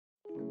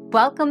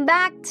Welcome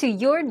back to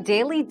your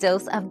daily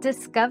dose of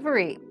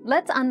discovery.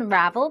 Let's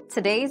unravel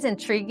today's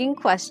intriguing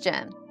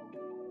question.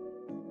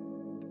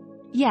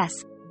 Yes,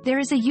 there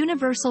is a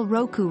universal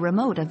Roku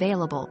remote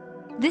available.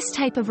 This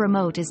type of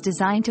remote is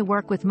designed to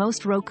work with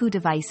most Roku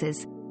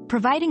devices,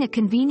 providing a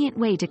convenient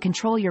way to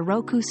control your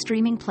Roku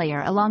streaming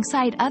player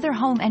alongside other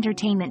home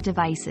entertainment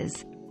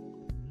devices.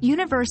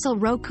 Universal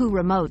Roku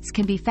remotes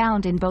can be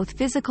found in both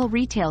physical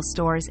retail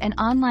stores and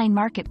online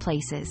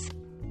marketplaces.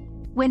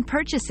 When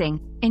purchasing,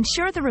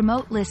 ensure the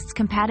remote lists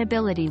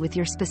compatibility with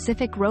your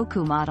specific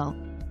Roku model.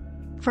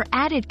 For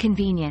added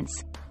convenience,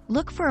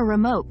 look for a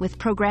remote with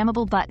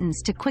programmable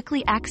buttons to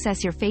quickly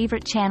access your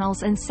favorite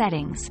channels and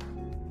settings.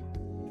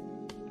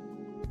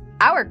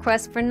 Our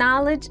quest for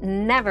knowledge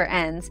never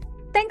ends.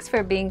 Thanks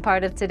for being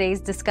part of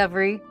today's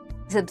discovery.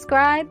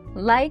 Subscribe,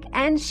 like,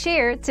 and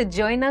share to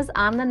join us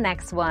on the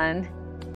next one.